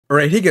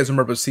Alright, hey guys,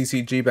 remember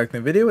CCG back in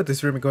the video. With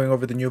this we're going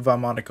over the new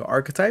VALMONICA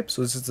archetype.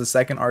 So this is the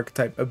second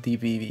archetype of the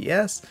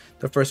VVS.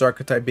 The first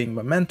archetype being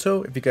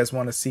Memento. If you guys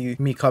want to see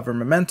me cover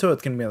Memento,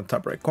 it's going to be in the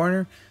top right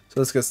corner. So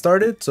let's get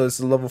started. So this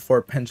is a level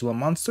 4 pendulum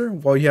monster.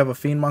 While you have a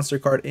fiend monster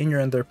card in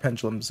your under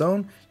pendulum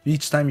zone,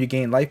 each time you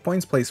gain life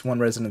points, place one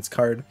resonance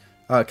card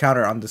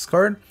counter on this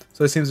card.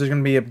 So it seems there's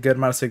going to be a good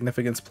amount of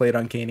significance played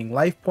on gaining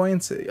life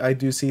points. I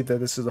do see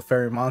that this is a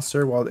fairy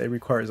monster, while it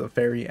requires a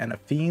fairy and a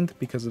fiend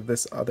because of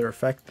this other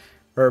effect.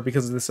 Or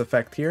because of this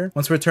effect here.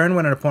 Once returned,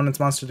 when an opponent's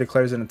monster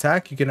declares an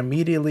attack, you can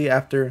immediately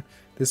after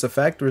this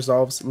effect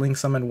resolves link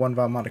summon one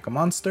VALMONICA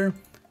monster.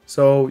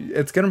 So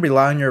it's going to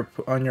rely on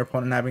your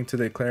opponent having to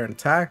declare an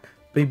attack.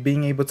 But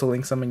being able to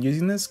link summon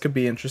using this could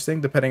be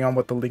interesting depending on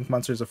what the link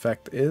monster's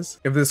effect is.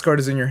 If this card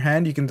is in your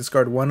hand, you can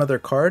discard one other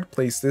card,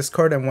 place this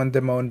card and one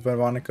demo and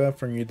VALMONICA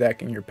from your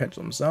deck in your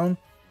pendulum zone.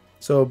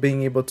 So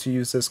being able to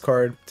use this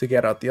card to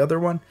get out the other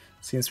one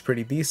seems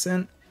pretty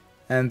decent.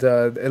 And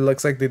it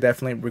looks like they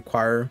definitely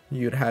require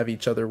you to have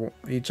each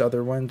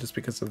other one just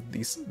because of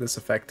this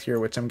effect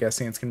here, which I'm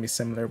guessing it's going to be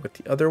similar with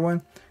the other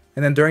one.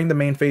 And then during the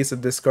main phase,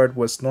 if this card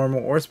was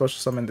normal or special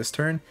summon this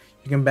turn,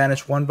 you can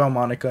banish one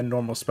VALMONICA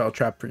normal spell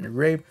trap from your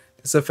grave.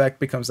 This effect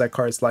becomes that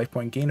card's life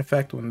point gain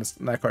effect when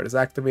that card is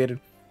activated.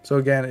 So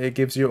again, it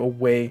gives you a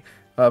way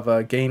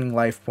of gaining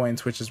life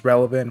points, which is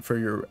relevant for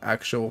your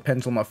actual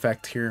pendulum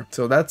effect here.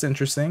 So that's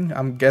interesting.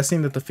 I'm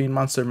guessing that the fiend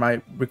monster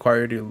might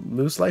require you to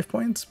lose life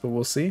points, but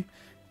we'll see.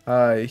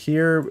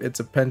 Here it's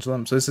a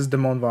pendulum. So this is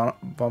Demon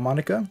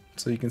VALMONICA.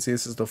 So you can see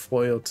this is the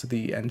foil to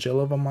the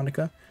Angelo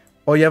VALMONICA.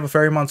 While you have a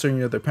fairy monster in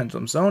your other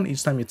pendulum zone,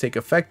 each time you take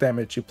effect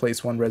damage, you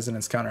place one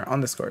resonance counter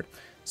on this card.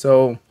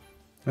 So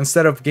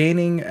instead of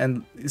gaining,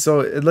 and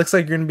so it looks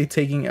like you're going to be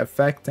taking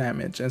effect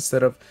damage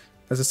instead of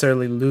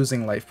necessarily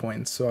losing life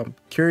points. So I'm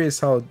curious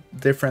how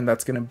different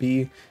that's going to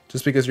be,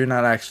 just because you're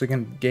not actually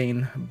going to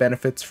gain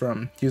benefits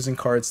from using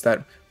cards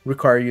that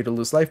require you to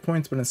lose life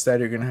points, but instead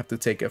you're going to have to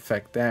take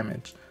effect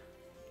damage.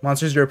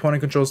 Monsters your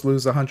opponent controls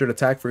lose 100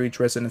 attack for each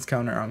resonance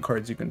counter on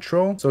cards you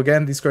control. So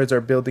again, these cards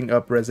are building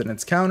up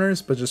resonance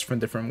counters, but just from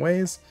different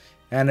ways.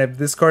 And if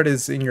this card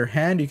is in your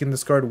hand, you can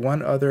discard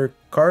one other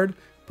card,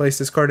 place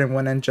this card and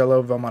one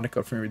Angelo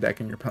VALMONICA from your deck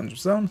in your pendulum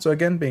zone. So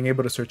again, being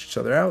able to search each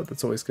other out,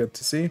 that's always good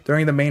to see.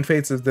 During the main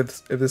phase, if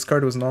this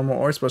card was normal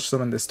or special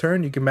summon this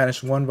turn, you can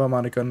banish one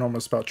VALMONICA normal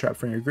spell trap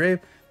from your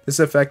grave. This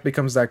effect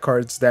becomes that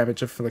card's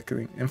damage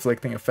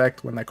inflicting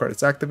effect when that card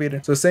is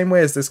activated. So the same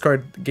way as this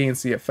card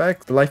gains the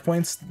effect, the life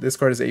points, this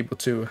card is able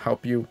to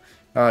help you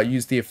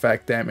use the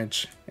effect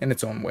damage in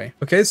its own way.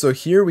 Okay, so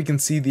here we can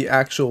see the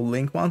actual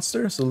Link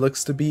monster. So it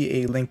looks to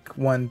be a Link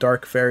 1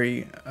 Dark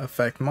Fairy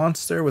effect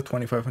monster with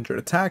 2500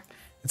 attack.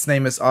 Its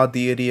name is Odd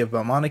Deity of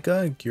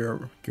VALMONICA,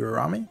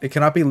 Yugioh. It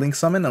cannot be Link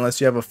summoned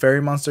unless you have a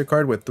fairy monster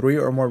card with 3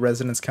 or more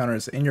resonance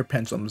counters in your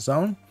pendulum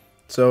zone.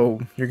 So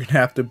you're going to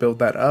have to build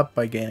that up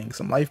by gaining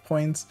some life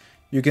points.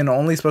 You can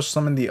only special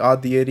summon the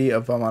Odd Deity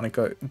of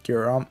VALMONICA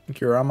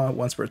Yugioh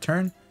once per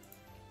turn.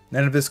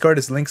 And if this card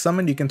is link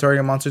summoned, you can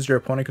target monsters your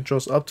opponent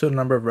controls up to a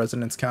number of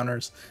resonance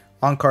counters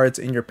on cards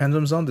in your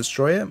pendulum zone,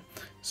 destroy it.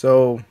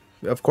 So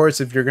of course,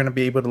 if you're going to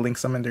be able to link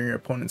summon during your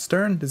opponent's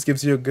turn, this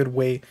gives you a good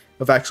way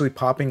of actually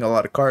popping a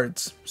lot of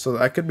cards. So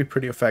that could be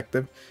pretty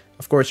effective.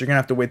 Of course, you're going to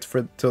have to wait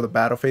till the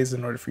battle phase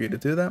in order for you to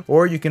do that.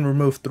 Or you can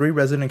remove 3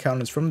 resonant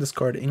counters from this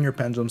card in your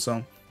pendulum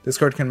zone. This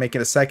card can make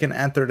it a second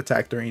and third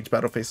attack during each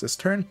battle phase this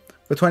turn.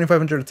 With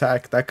 2500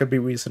 attack, that could be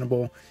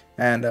reasonable,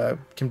 and you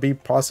can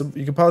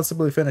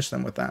possibly finish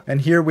them with that.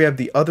 And here we have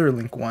the other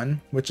Link one,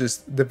 which is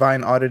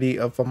Divine Oddity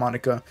of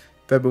VALMONICA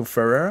Febu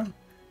Ferreira.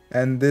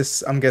 And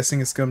this, I'm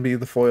guessing, is going to be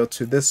the foil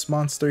to this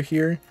monster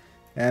here.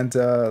 And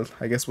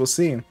I guess we'll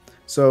see.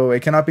 So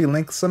it cannot be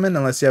link summoned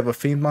unless you have a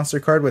fiend monster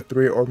card with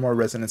 3 or more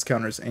resonance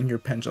counters in your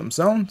pendulum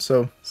zone.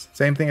 So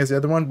same thing as the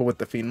other one, but with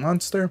the fiend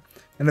monster.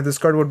 And if this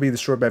card would be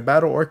destroyed by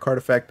battle or card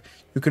effect,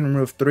 you can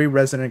remove 3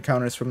 resonant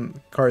counters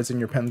from cards in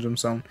your pendulum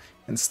zone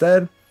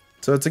instead.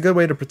 So it's a good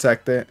way to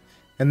protect it.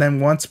 And then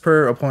once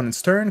per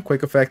opponent's turn,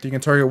 quick effect, you can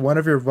target one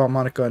of your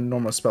VALMONICA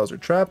normal spells or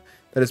trap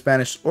that is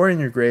banished or in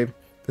your grave.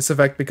 This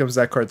effect becomes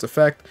that card's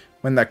effect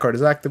when that card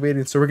is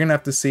activated. So we're going to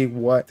have to see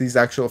what these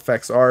actual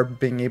effects are,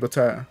 being able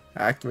to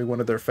activate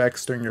one of their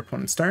effects during your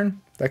opponent's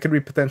turn. That could be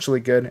potentially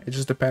good. It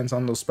just depends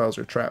on those spells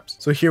or traps.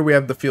 So here we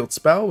have the field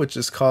spell, which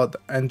is called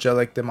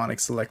Angelic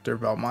Demonic Selector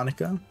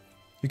VALMONICA.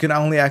 You can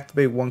only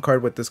activate one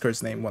card with this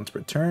card's name once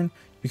per turn.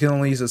 You can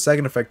only use a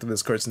second effect of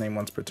this card's name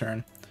once per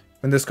turn.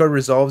 When this card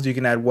resolves, you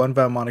can add one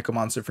VALMONICA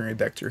monster from your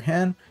deck to your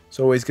hand.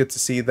 So always good to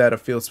see that a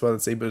field spell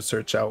that's able to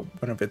search out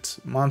one of its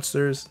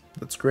monsters.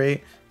 That's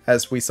great.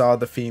 As we saw,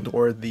 the fiend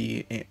or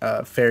the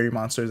fairy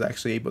monster is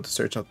actually able to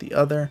search out the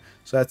other.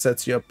 So that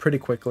sets you up pretty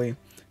quickly.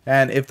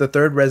 And if the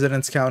third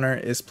resonance counter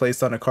is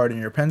placed on a card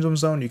in your pendulum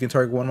zone, you can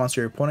target one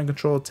monster your opponent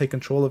controls, take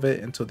control of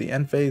it until the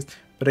end phase,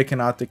 but it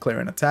cannot declare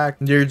an attack.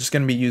 You're just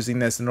going to be using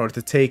this in order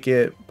to take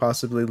it,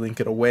 possibly link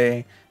it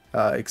away,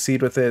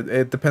 exceed with it.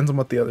 It depends on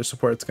what the other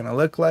support is going to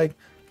look like,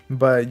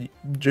 but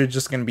you're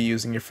just going to be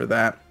using it for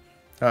that.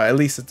 at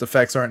least its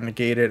effects aren't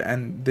negated,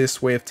 and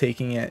this way of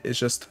taking it is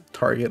just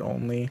target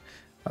only.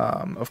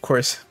 Of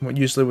course,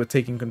 usually with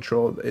taking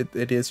control,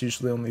 it is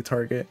usually only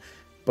target,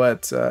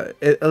 but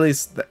at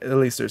least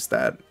there's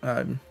that.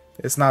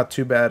 It's not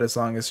too bad as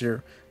long as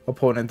your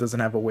opponent doesn't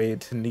have a way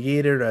to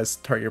negate it as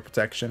target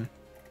protection.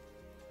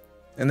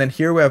 And then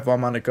here we have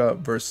Valmonica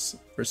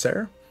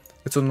Versaire.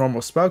 It's a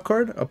normal spell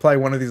card. Apply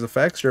one of these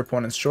effects, your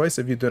opponent's choice,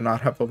 if you do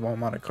not have a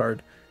Valmonica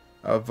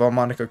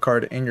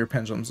card in your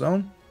pendulum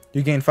zone.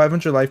 You gain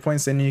 500 life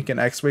points, and you can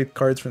activate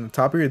cards from the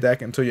top of your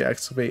deck until you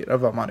activate a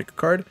Valmonica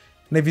card.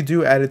 And if you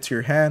do, add it to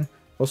your hand.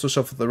 Also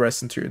shuffle the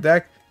rest into your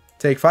deck.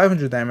 Take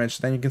 500 damage,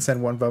 then you can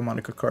send one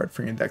Valmonica card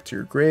from your deck to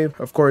your grave.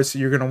 Of course,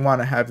 you're going to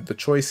want to have the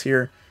choice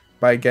here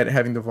by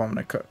having the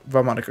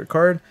Valmonica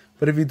card.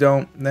 But if you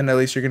don't, then at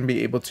least you're going to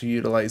be able to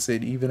utilize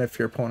it, even if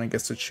your opponent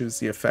gets to choose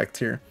the effect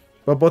here.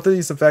 But both of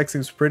these effects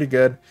seems pretty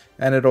good,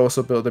 and it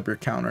also build up your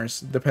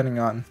counters, depending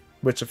on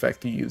which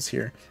effect you use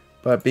here.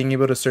 But being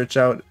able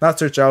to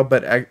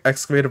but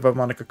excavate a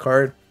Valmonica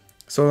card,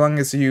 so long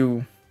as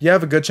you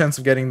have a good chance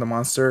of getting the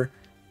monster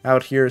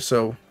out here,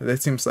 so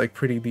that seems like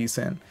pretty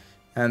decent.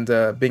 And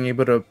being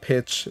able to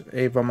pitch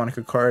a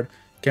Valmonica card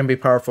can be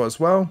powerful as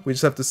well. We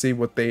just have to see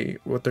what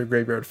their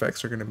graveyard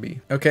effects are going to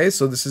be. Okay,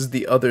 so this is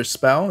the other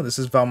spell. This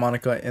is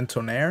Valmonica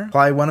Intonaire.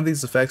 Apply one of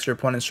these effects, your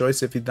opponent's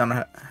choice, if you do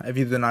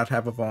not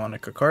have a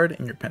Valmonica card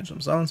in your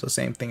pendulum zone. So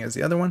same thing as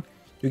the other one.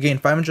 You gain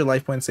 500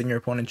 life points, and your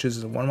opponent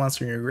chooses one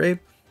monster in your grave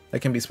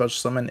that can be special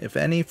summoned, if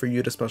any, for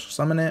you to special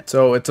summon it.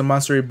 So it's a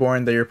monster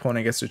reborn that your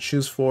opponent gets to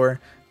choose for.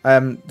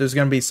 There's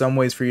going to be some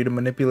ways for you to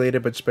manipulate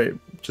it, but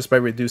just by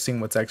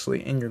reducing what's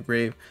actually in your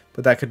grave,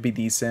 but that could be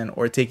decent.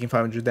 Or taking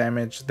 500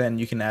 damage, then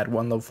you can add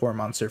one level 4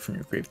 monster from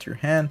your grave to your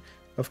hand.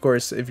 Of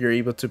course, if you're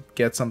able to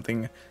get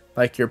something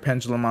like your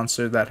pendulum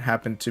monster that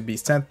happened to be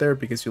sent there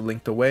because you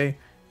linked away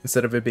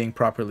instead of it being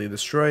properly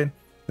destroyed,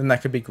 then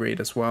that could be great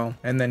as well.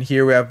 And then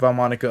here we have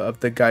Valmonica of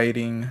the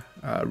Guiding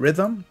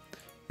Rhythm.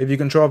 If you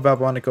control a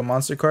Valmonica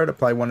monster card,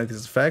 apply one of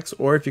these effects,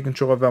 or if you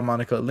control a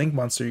Valmonica link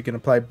monster, you can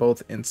apply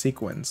both in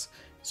sequence.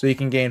 So you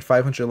can gain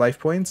 500 life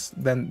points,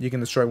 then you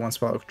can destroy one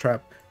spell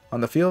trap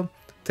on the field,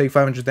 take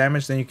 500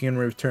 damage, then you can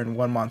return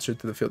one monster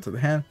to the field to the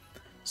hand.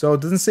 So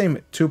it doesn't seem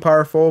too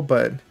powerful,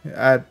 but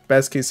at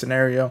best case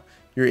scenario,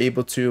 you're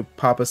able to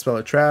pop a spell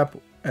or trap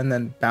and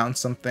then bounce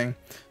something.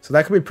 So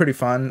that could be pretty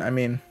fun. I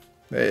mean,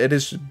 it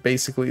is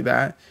basically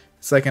that.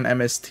 It's like an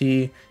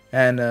MST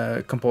and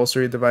a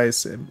compulsory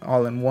device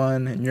all in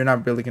one, and you're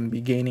not really going to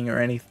be gaining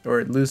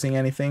or losing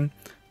anything,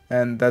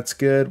 and that's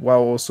good,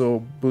 while also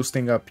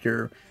boosting up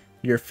your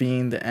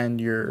fiend and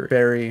your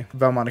fairy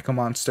Valmonica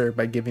monster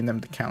by giving them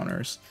the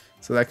counters.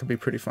 So that could be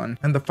pretty fun.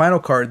 And the final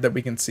card that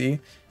we can see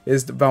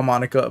is the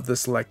Valmonica of the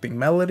Selecting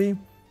Melody.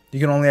 You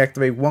can only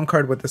activate one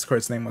card with this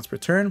card's name once per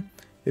turn.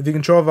 If you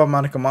control a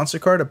Valmonica monster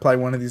card, apply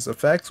one of these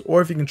effects,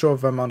 or if you control a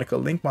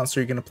Valmonica link monster,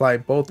 you can apply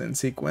both in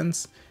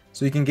sequence.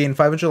 So you can gain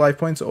 500 life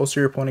points. Also,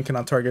 your opponent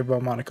cannot target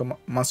Valmonica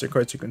monster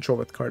cards you control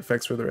with card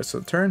effects for the rest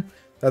of the turn.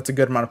 That's a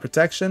good amount of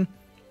protection.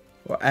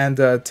 And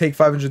take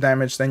 500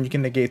 damage, then you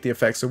can negate the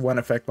effects of one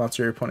effect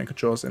monster your opponent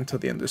controls until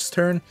the end of this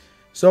turn.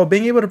 So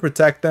being able to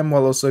protect them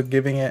while also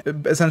giving it,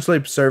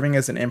 essentially serving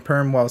as an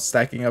imperm while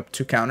stacking up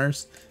 2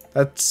 counters,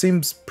 that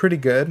seems pretty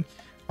good.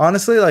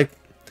 Honestly, like,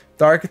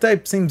 the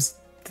archetype seems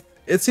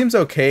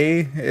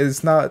okay.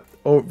 It's not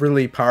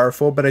overly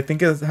powerful, but I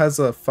think it has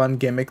a fun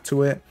gimmick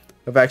to it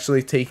of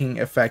actually taking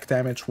effect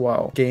damage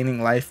while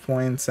gaining life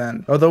points.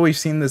 And although we've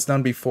seen this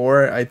done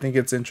before, I think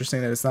it's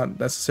interesting that it's not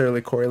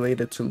necessarily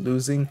correlated to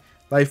losing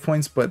life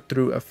points, but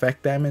through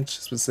effect damage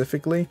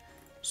specifically.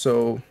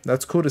 So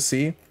that's cool to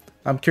see.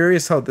 I'm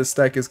curious how this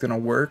deck is going to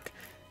work.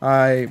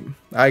 I'm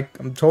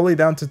totally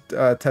down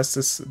to test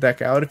this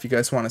deck out if you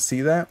guys want to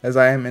see that, as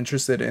I am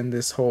interested in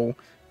this whole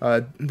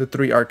the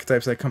 3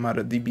 archetypes that come out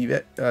of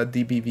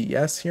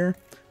DBVS here.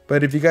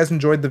 But if you guys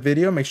enjoyed the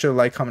video, make sure to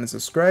like, comment, and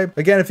subscribe.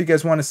 Again, if you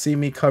guys want to see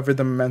me cover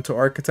the Memento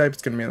archetype,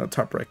 it's going to be in the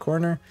top right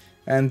corner.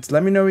 And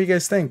let me know what you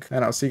guys think,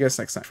 and I'll see you guys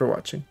next time for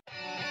watching.